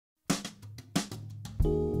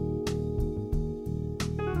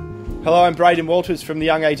Hello, I'm Braden Walters from the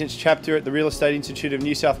Young Agents chapter at the Real Estate Institute of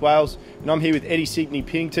New South Wales, and I'm here with Eddy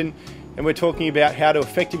Piddington, and we're talking about how to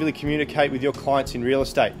effectively communicate with your clients in real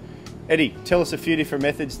estate. Eddy, tell us a few different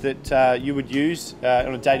methods that you would use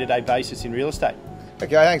on a day-to-day basis in real estate.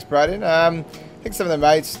 Okay, thanks Braden. I think some of the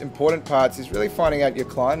most important parts is really finding out your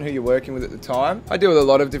client, who you're working with at the time. I deal with a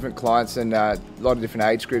lot of different clients and a lot of different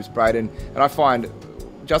age groups, Braden, and I find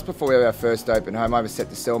just before we have our first open home, I have a set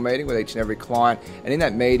to sell meeting with each and every client, and in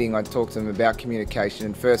that meeting I talk to them about communication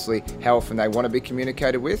and firstly how often they want to be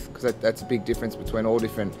communicated with, because that's a big difference between all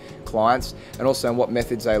different clients, and also on what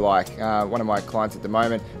methods they like. One of my clients at the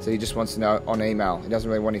moment, so he just wants to know on email. He doesn't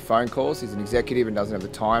really want any phone calls. He's an executive and doesn't have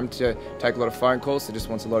the time to take a lot of phone calls, so just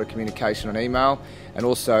wants a lot of communication on email. And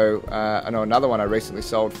also, I know another one I recently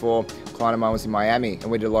sold for, a client of mine was in Miami,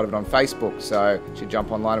 and we did a lot of it on Facebook, so she'd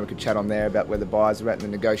jump online and we could chat on there about where the buyers are at in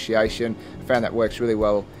the negotiation. I found that works really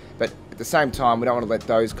well, but at the same time we don't want to let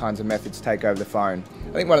those kinds of methods take over the phone.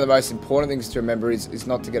 I think one of the most important things to remember is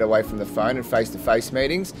not to get away from the phone and face-to-face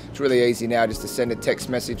meetings. It's really easy now just to send a text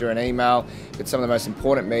message or an email, but some of the most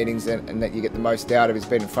important meetings and that you get the most out of is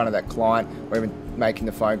being in front of that client or even making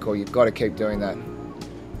the phone call. You've got to keep doing that.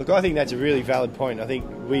 Look, I think that's a really valid point. I think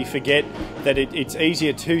we forget that it's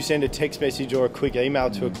easier to send a text message or a quick email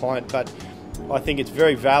to a client, but I think it's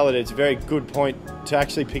very valid, it's a very good point to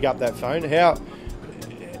actually pick up that phone.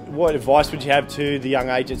 What advice would you have to the young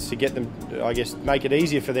agents to get them, I guess, make it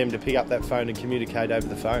easier for them to pick up that phone and communicate over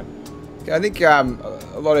the phone? I think a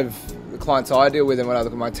lot of the clients I deal with, and when I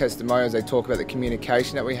look at my testimonials, they talk about the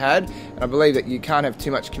communication that we had, and I believe that you can't have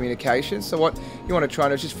too much communication. So what you want to try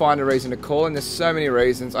and do is just find a reason to call, and there's so many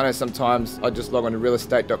reasons. I know sometimes I just log on to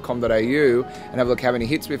realestate.com.au and have a look how many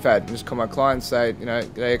hits we've had, and just call my client and say, you know,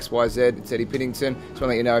 g'day XYZ, it's Eddy Piddington. Just want to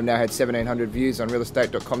let you know I've now had 1,700 views on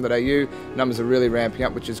realestate.com.au. Numbers are really ramping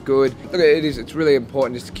up, which is good. Look, it's really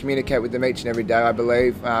important just to communicate with them each and every day, I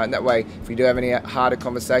believe, and that way if you do have any harder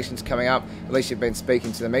conversations coming up, at least you've been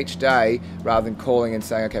speaking to them each day rather than calling and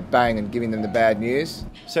saying, okay, bang, and giving them the bad news.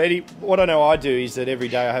 So Eddy, what I know I do is that every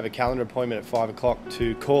day I have a calendar appointment at 5 o'clock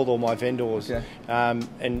to call all my vendors, okay,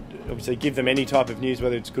 and obviously give them any type of news,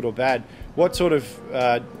 whether it's good or bad. What sort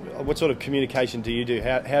of communication do you do?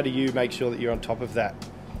 How do you make sure that you're on top of that?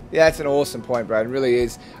 Yeah, it's an awesome point, Brad. It really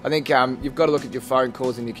is. I think you've got to look at your phone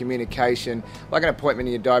calls and your communication like an appointment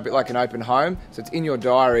in your diary, a bit like an open home. So it's in your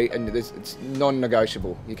diary and it's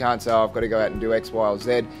non-negotiable. You can't say, oh, I've got to go out and do X, Y, or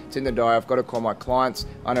Z. It's in the diary. I've got to call my clients.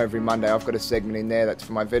 I know every Monday I've got a segment in there that's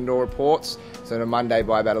for my vendor reports. So on a Monday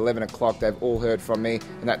by about 11 o'clock, they've all heard from me,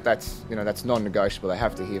 and that's non-negotiable. They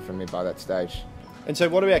have to hear from me by that stage. And so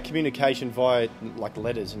what about communication via like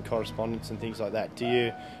letters and correspondence and things like that?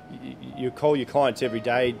 Do you call your clients every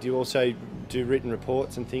day? Do you also do written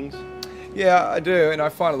reports and things? Yeah, I do, and I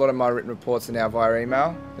find a lot of my written reports are now via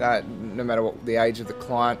email, no matter what the age of the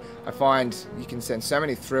client. I find you can send so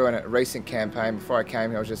many through. In a recent campaign, before I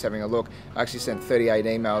came here, I was just having a look, I actually sent 38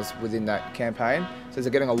 emails within that campaign. So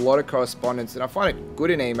they're getting a lot of correspondence, and I find it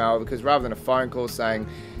good in email because rather than a phone call saying,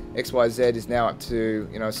 XYZ is now up to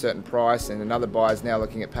a certain price, and another buyer's now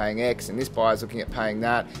looking at paying X, and this buyer's looking at paying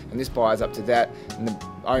that, and this buyer's up to that, and the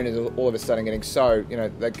owners are all of a sudden getting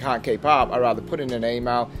they can't keep up. I rather put in an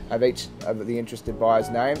email of each of the interested buyers'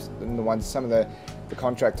 names, and some of the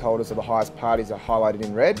contract holders of the highest parties are highlighted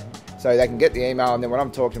in red, so they can get the email, and then when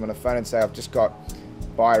I'm talking to them on the phone and say I've just got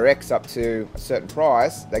buyer X up to a certain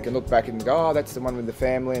price, they can look back and go, oh, that's the one with the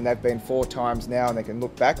family, and they've been 4 times now, and they can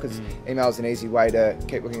look back, because email is an easy way to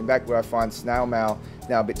keep looking back, where I find snail mail is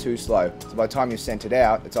now a bit too slow. So by the time you've sent it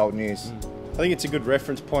out, it's old news. I think it's a good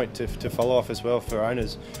reference point to follow off as well for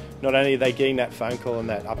owners. Not only are they getting that phone call and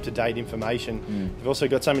that up-to-date information, they've also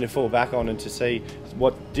got something to fall back on and to see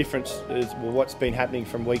what difference is, well, what's been happening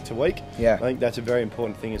from week to week. Yeah, I think that's a very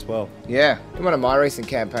important thing as well. Yeah, in one of my recent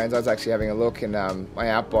campaigns, I was actually having a look, and my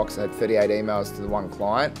outbox had 38 emails to the one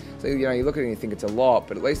client. So you look at it and you think it's a lot,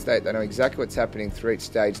 but at least they know exactly what's happening through each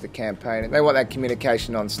stage of the campaign, and they want that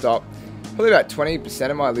communication non-stop. Probably about 20%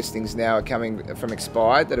 of my listings now are coming from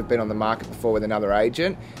expired that have been on the market before with another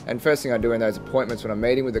agent. And first thing I do in those appointments when I'm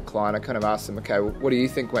meeting with the client, I kind of ask them, okay, well, what do you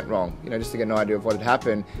think went wrong? Just to get an idea of what had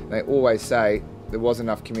happened. And they always say there wasn't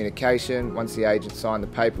enough communication. Once the agent signed the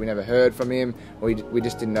paper, we never heard from him, or we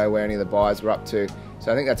just didn't know where any of the buyers were up to.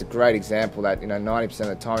 So I think that's a great example that 90% of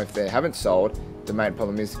the time, if they haven't sold, the main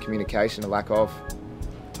problem is the communication, the lack of.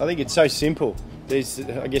 I think it's so simple.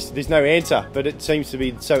 I guess there's no answer, but it seems to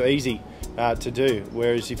be so easy to do.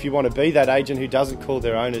 Whereas if you want to be that agent who doesn't call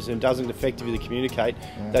their owners and doesn't effectively communicate,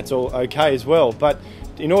 that's all okay as well. But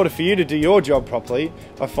in order for you to do your job properly,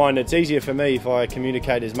 I find it's easier for me if I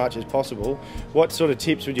communicate as much as possible. What sort of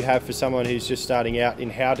tips would you have for someone who's just starting out in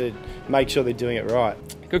how to make sure they're doing it right?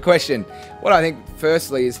 Good question. What I think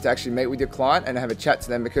firstly is to actually meet with your client and have a chat to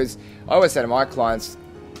them, because I always say to my clients,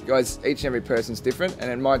 guys, each and every person's different, and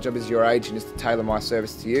then my job as your agent is to tailor my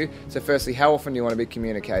service to you. So firstly, how often do you want to be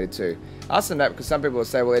communicated to? Ask them that, because some people will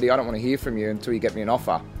say, well, Eddie, I don't want to hear from you until you get me an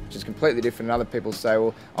offer, which is completely different. And other people say,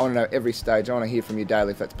 well, I want to know every stage, I want to hear from you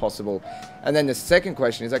daily if that's possible. And then the second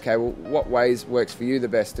question is, okay, well, what ways works for you the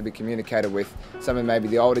best to be communicated with? Some of maybe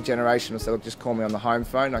the older generation will say, look, just call me on the home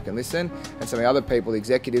phone, I can listen. And some of the other people, the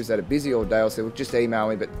executives that are busy all day, will say, look, just email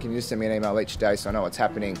me, but can you just send me an email each day so I know what's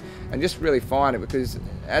happening? And just really find it, because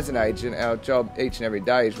as an agent, our job each and every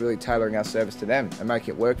day is really tailoring our service to them and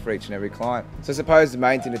making it work for each and every client. So I suppose the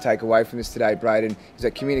main thing to take away from this today, Braden, is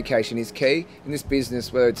that communication is key. In this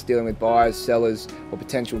business, whether it's dealing with buyers, sellers, or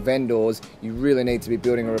potential vendors, you really need to be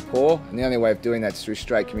building a rapport, and the only way of doing that is through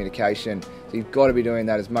straight communication. So you've got to be doing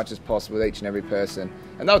that as much as possible with each and every person.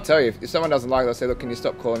 And they'll tell you, if someone doesn't like it, they'll say, look, can you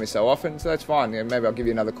stop calling me so often? So that's fine, maybe I'll give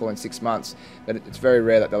you another call in 6 months. But it's very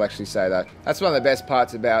rare that they'll actually say that. That's one of the best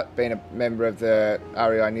parts about being a member of the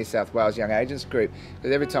REI New South Wales Young Agents Group,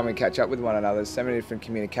 because every time we catch up with one another, there's so many different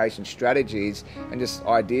communication strategies and just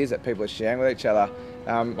ideas that people are sharing with each other.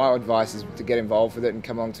 My advice is to get involved with it and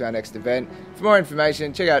come along to our next event. For more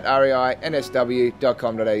information, check out reinsw.com.au.